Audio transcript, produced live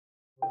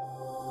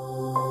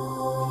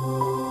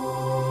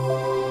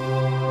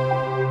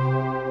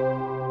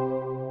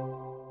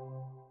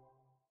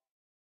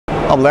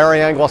I'm Larry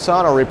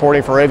Anglisano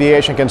reporting for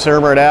Aviation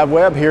Consumer at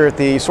AvWeb here at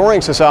the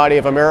Soaring Society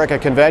of America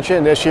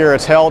convention. This year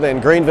it's held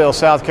in Greenville,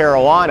 South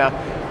Carolina.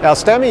 Now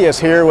Stemme is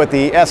here with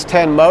the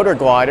S10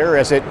 Motorglider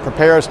as it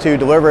prepares to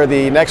deliver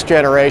the next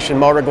generation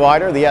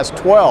Motorglider, the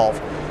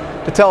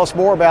S12. To tell us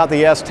more about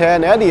the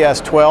S10 and the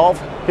S12,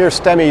 here's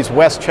Stemme's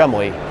Wes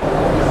Chumley.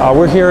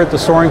 We're here at the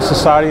Soaring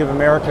Society of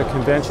America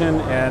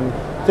convention, and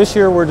this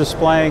year we're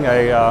displaying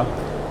a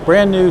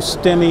brand new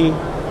Stemme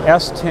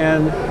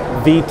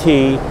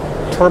S10VT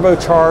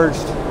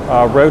turbocharged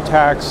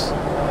Rotax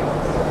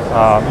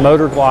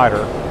motor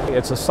glider.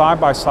 It's a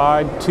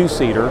side-by-side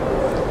two-seater,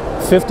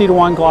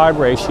 50-to-1 glide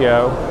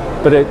ratio,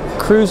 but it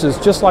cruises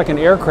just like an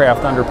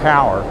aircraft under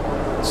power.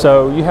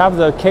 So you have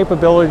the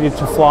capability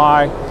to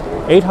fly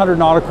 800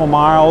 nautical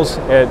miles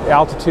at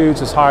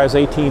altitudes as high as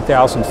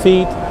 18,000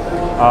 feet,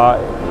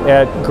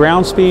 at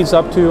ground speeds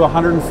up to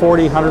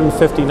 140,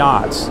 150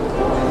 knots.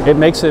 It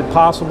makes it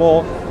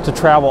possible to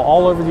travel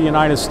all over the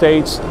United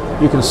States.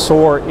 You can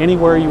soar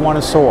anywhere you want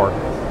to soar.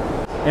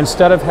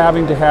 Instead of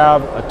having to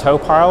have a tow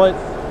pilot,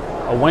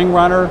 a wing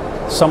runner,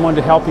 someone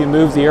to help you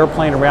move the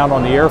airplane around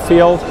on the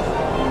airfield,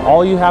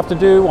 all you have to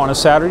do on a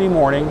Saturday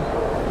morning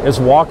is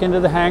walk into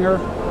the hangar,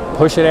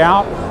 push it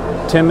out,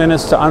 10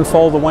 minutes to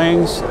unfold the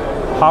wings,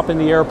 hop in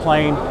the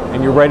airplane,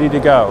 and you're ready to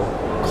go.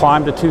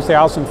 Climb to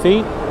 2,000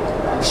 feet,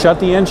 shut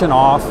the engine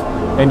off,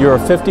 and you're a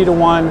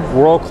 50-to-1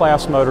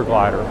 world-class motor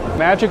glider. The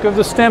magic of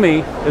the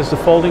Stemme is the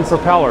folding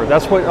propeller.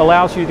 That's what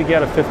allows you to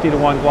get a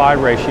 50-to-1 glide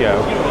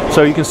ratio.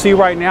 So you can see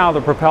right now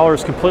the propeller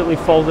is completely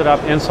folded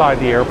up inside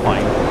the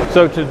airplane.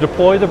 So to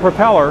deploy the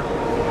propeller,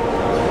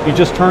 you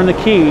just turn the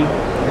key.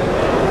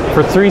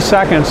 For 3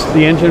 seconds,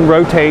 the engine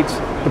rotates,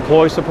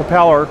 deploys the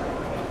propeller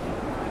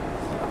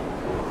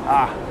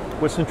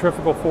with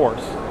centrifugal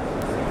force.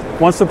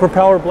 Once the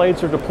propeller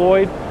blades are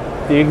deployed,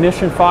 the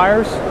ignition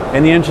fires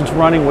and the engine's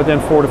running within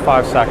 4 to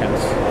 5 seconds.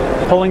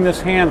 Pulling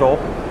this handle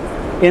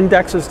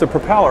indexes the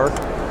propeller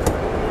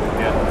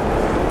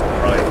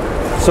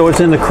so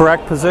it's in the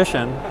correct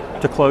position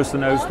to close the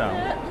nose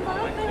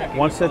dome.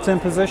 Once that's in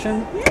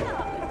position,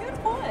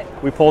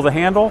 we pull the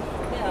handle,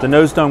 the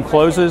nose dome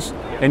closes,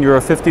 and you're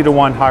a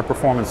 50-to-1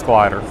 high-performance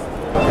glider.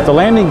 The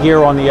landing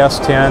gear on the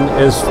S10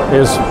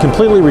 is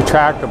completely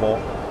retractable.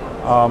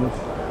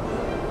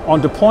 On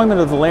deployment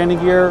of the landing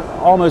gear,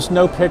 almost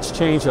no pitch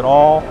change at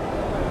all,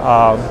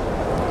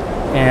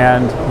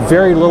 and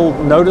very little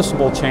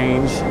noticeable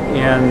change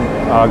in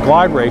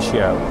glide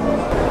ratio.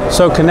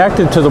 So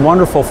connected to the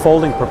wonderful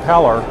folding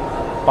propeller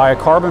by a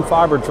carbon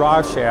fiber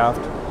drive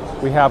shaft,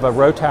 we have a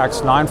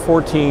Rotax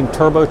 914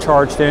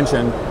 turbocharged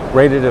engine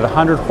rated at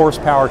 100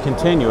 horsepower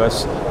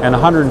continuous and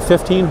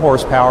 115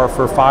 horsepower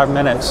for 5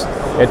 minutes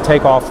at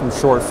takeoff from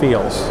short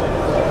fields.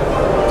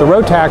 The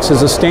Rotax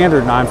is a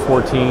standard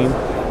 914.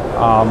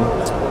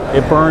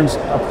 It burns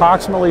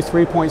approximately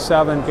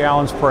 3.7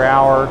 gallons per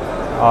hour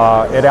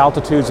at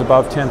altitudes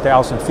above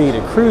 10,000 feet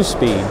at cruise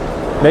speed,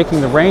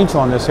 making the range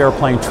on this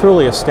airplane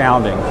truly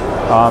astounding.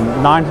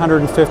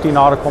 950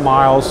 nautical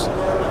miles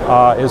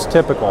is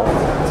typical.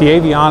 The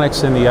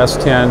avionics in the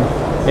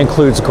S10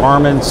 includes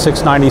Garmin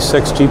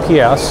 696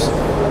 GPS.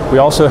 We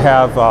also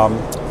have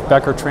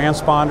Becker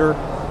transponder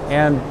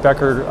and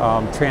Becker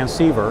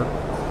transceiver.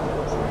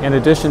 In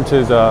addition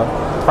to the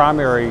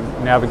primary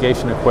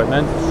navigation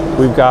equipment,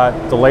 we've got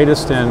the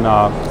latest in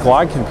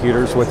glide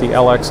computers with the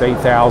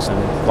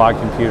LX8000 glide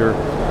computer,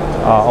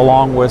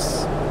 along with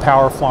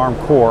Power Farm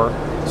Core,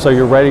 so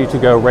you're ready to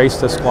go race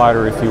this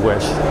glider if you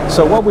wish.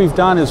 So what we've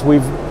done is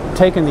we've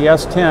taken the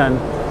S10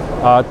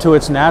 to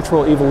its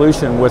natural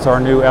evolution with our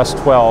new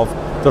S12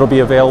 that'll be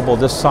available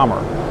this summer.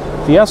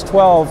 The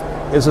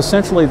S12 is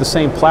essentially the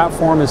same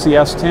platform as the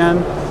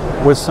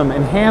S10 with some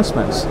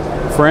enhancements.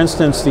 For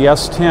instance, the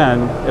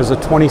S10 is a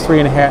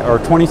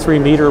 23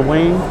 meter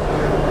wing.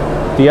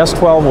 The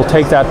S12 will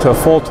take that to a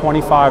full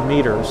 25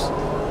 meters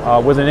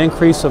with an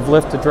increase of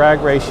lift to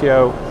drag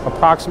ratio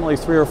approximately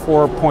 3 or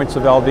 4 points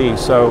of LD,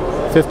 so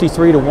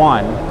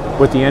 53-to-1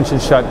 with the engine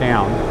shut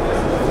down.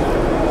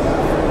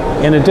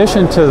 In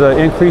addition to the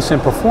increase in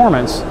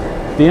performance,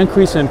 the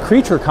increase in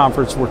creature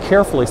comforts were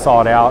carefully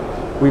thought out.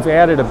 We've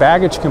added a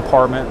baggage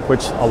compartment,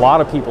 which a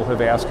lot of people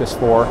have asked us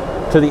for,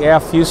 to the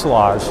aft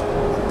fuselage.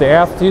 The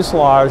aft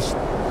fuselage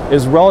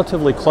is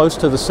relatively close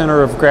to the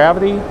center of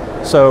gravity,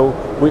 so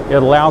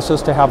it allows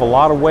us to have a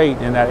lot of weight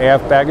in that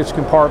aft baggage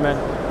compartment.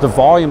 The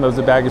volume of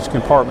the baggage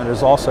compartment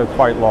is also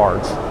quite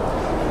large.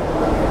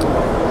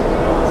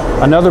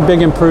 Another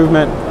big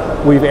improvement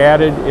we've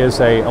added is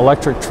an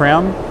electric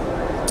trim,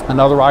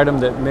 another item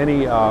that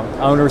many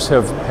owners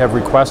have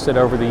requested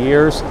over the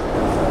years.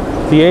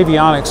 The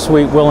Avionics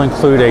suite will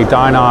include a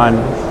Dynon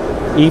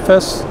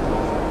EFIS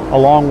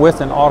along with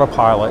an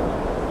autopilot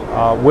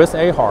with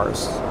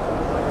AHRS.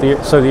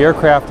 So the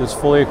aircraft is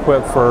fully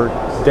equipped for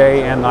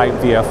day and night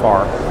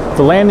VFR.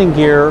 The landing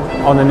gear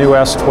on the new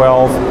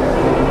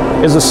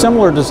S12 is a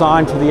similar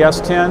design to the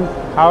S10.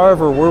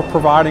 However, we're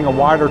providing a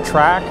wider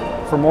track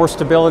for more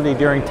stability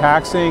during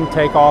taxiing,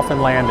 takeoff,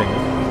 and landing.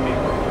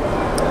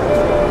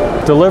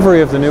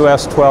 Delivery of the new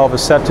S12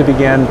 is set to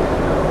begin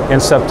in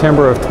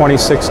September of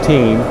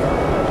 2016,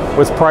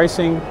 with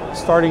pricing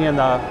starting in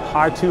the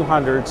high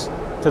 200s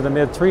to the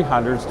mid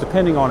 300s,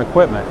 depending on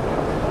equipment.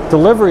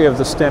 Delivery of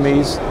the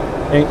STEMIs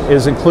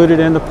is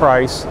included in the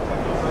price.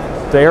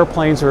 The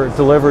airplanes are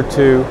delivered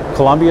to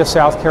Columbia,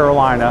 South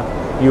Carolina,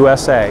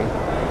 USA.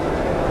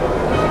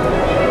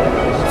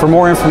 For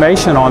more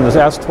information on the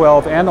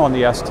S12 and on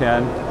the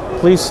S10,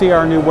 please see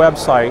our new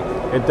website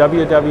at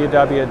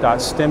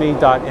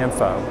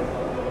www.stemme.info.